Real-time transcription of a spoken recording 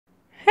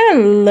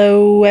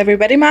Hello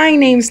everybody, my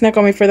name's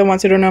Nakomy for the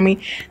ones who don't know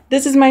me.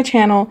 This is my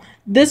channel.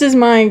 This is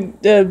my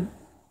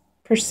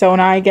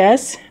persona, I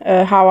guess.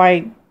 How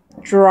I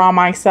draw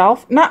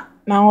myself. Not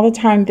all the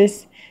time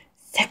this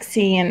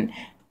sexy and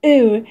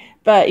ooh,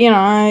 but you know,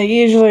 I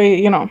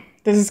usually,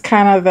 this is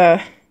kind of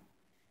the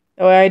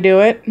way I do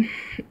it.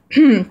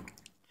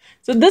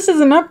 So this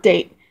is an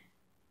update.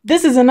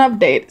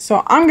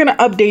 So I'm gonna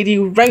update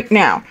you right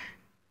now.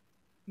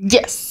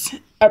 Yes,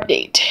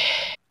 update.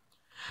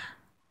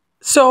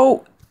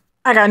 So,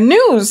 I got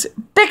news.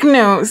 Big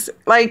news.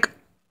 Like,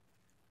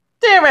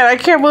 damn it, I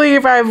can't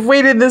believe I've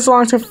waited this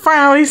long to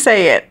finally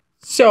say it.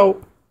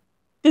 So,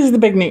 this is the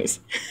big news.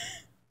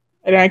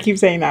 I know I keep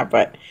saying that,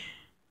 but...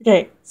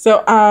 Okay,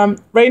 so,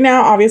 right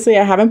now, obviously,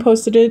 I haven't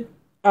posted it,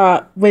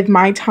 with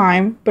my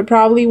time. But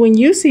probably when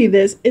you see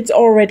this, it's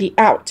already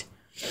out.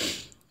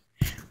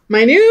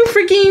 My new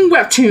freaking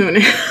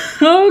webtoon.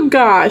 Oh,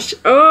 gosh.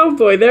 Oh,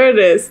 boy, there it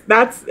is.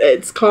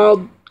 It's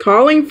called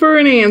Calling for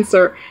an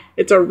Answer.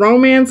 It's a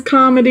romance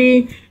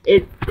comedy.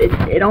 It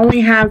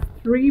only has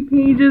 3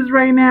 pages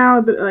right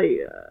now. But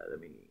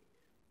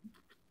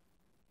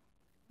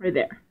right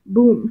there.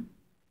 Boom.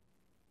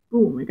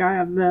 Like I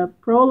have the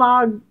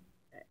prologue.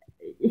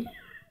 I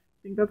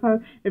think that's how.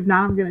 If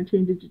not, I'm gonna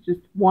change it to just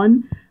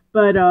 1.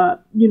 But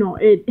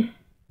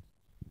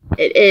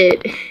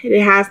it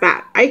has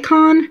that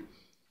icon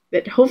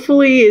that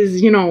hopefully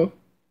is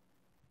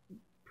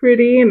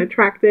pretty and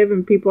attractive,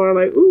 and people are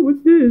like, ooh,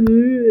 what's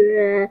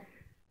this?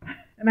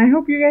 And I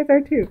hope you guys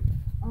are too.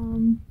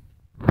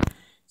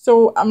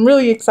 So I'm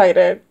really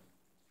excited,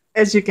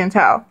 as you can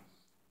tell.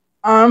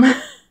 And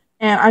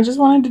I just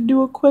wanted to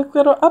do a quick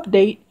little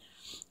update.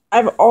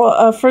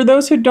 For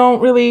those who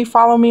don't really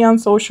follow me on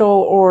social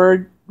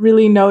or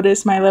really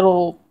notice my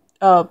little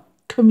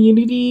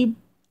community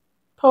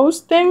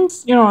post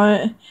things,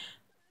 that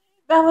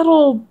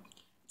little,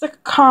 it's like a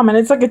comment,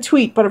 it's like a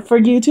tweet, but for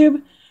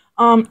YouTube.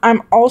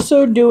 I'm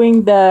also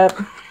doing the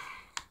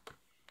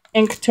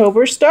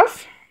Inktober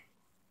stuff.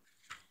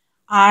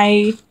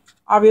 I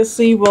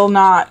obviously will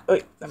not.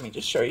 Wait, let me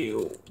just show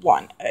you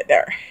one right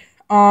there.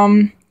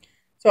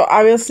 So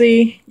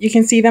obviously you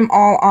can see them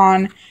all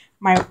on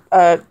my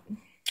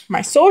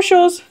my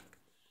socials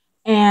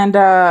and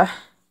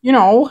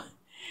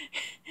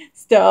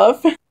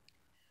stuff.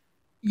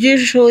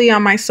 Usually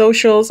on my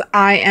socials,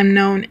 I am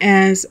known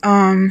as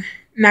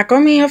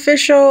Nakomy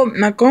Official,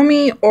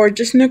 Nakomy, or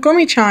just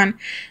Nakomy-chan.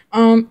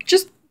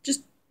 Just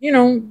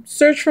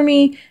search for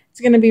me. It's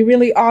going to be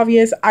really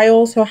obvious. I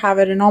also have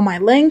it in all my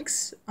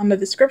links on the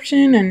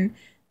description and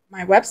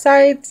my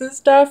websites and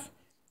stuff.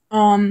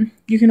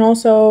 You can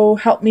also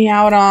help me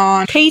out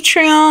on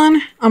Patreon,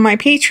 on my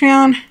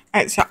Patreon.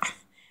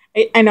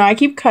 I know I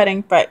keep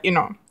cutting, but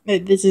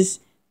this is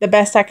the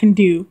best I can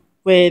do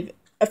with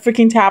a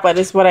freaking tablet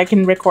is what I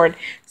can record.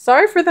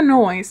 Sorry for the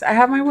noise. I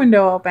have my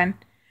window open.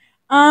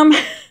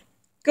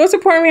 Go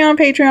support me on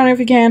Patreon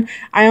if you can.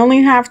 I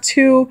only have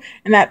 2,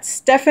 and that's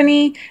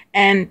Stephanie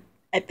and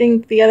I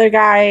think the other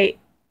guy,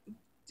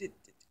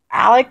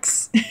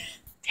 Alex.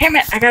 Damn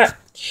it,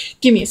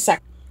 give me a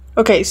sec.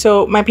 Okay,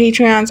 so my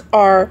Patreons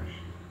are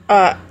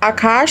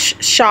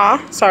Akash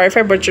Shah, sorry if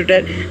I butchered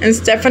it, and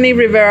Stephanie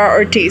Rivera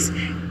Ortiz.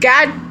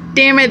 God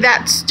damn it,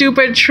 that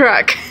stupid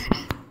truck.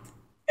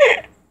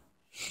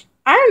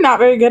 I'm not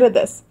very good at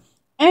this.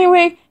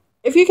 Anyway,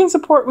 if you can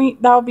support me,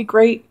 that would be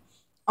great.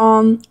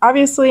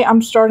 Obviously,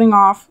 I'm starting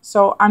off,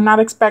 so I'm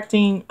not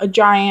expecting a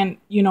giant,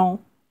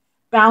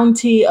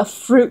 bounty of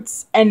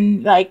fruits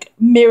and like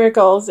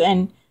miracles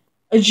and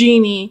a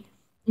genie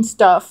and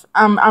stuff.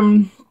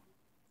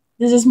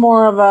 This is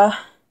more of a,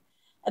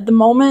 at the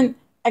moment,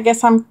 I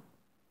guess I'm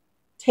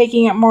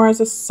taking it more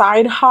as a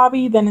side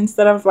hobby than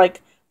instead of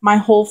like my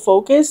whole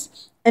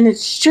focus. And it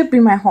should be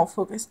my whole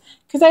focus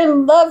because I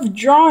love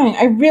drawing.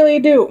 I really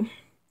do.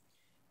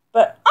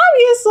 But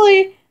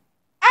obviously,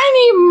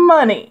 I need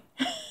money.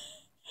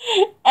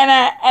 and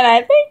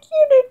I think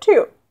you do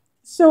too.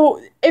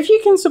 So if you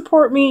can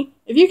support me,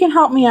 if you can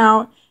help me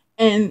out,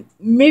 and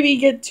maybe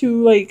get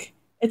to like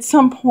at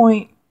some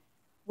point,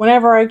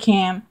 whenever I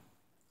can,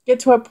 get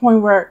to a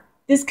point where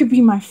this could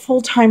be my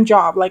full-time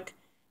job, like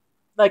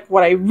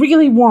what I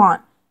really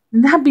want,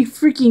 and that'd be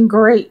freaking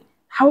great.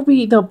 That would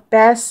be the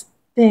best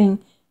thing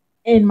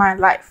in my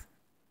life.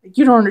 Like,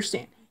 you don't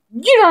understand.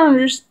 You don't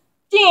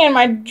understand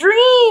my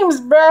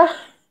dreams, bruh.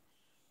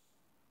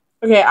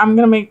 Okay, I'm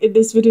gonna make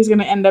this video is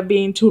gonna end up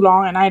being too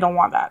long, and I don't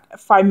want that.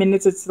 5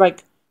 minutes, it's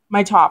like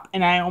my top,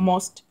 and I'm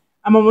almost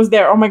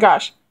there. Oh my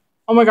gosh,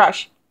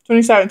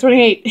 27,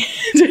 28.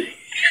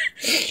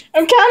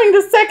 I'm counting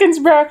the seconds,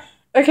 bro.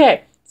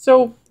 Okay,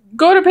 so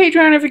go to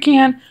Patreon if you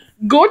can.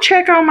 Go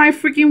check out my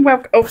freaking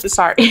web. Oh,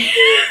 sorry,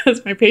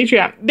 that's my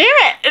Patreon. Damn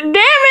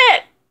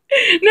it!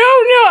 No,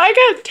 I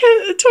got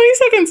 20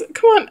 seconds.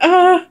 Come on,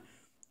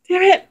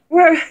 damn it,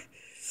 where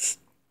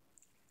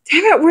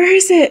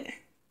is it?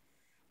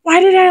 Why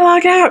did I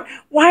log out?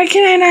 Why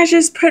can I not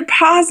just put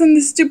pause on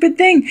this stupid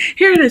thing?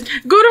 Here it is.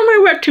 Go to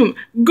my webtoon.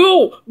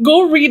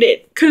 Go read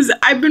it. Because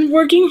I've been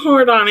working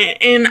hard on it.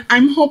 And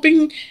I'm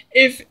hoping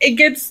if it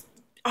gets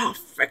Oh,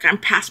 frick, I'm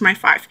past my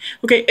 5.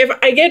 Okay, if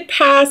I get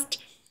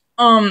past,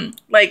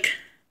 like,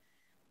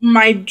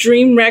 my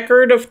dream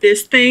record of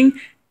this thing,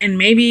 and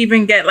maybe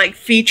even get, like,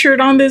 featured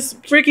on this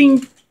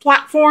freaking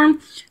platform,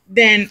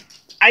 then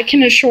I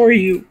can assure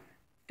you,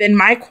 then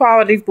my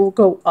quality will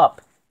go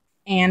up.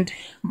 And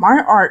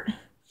my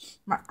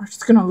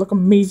art's gonna look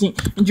amazing,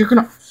 and you're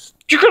gonna love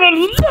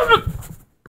it!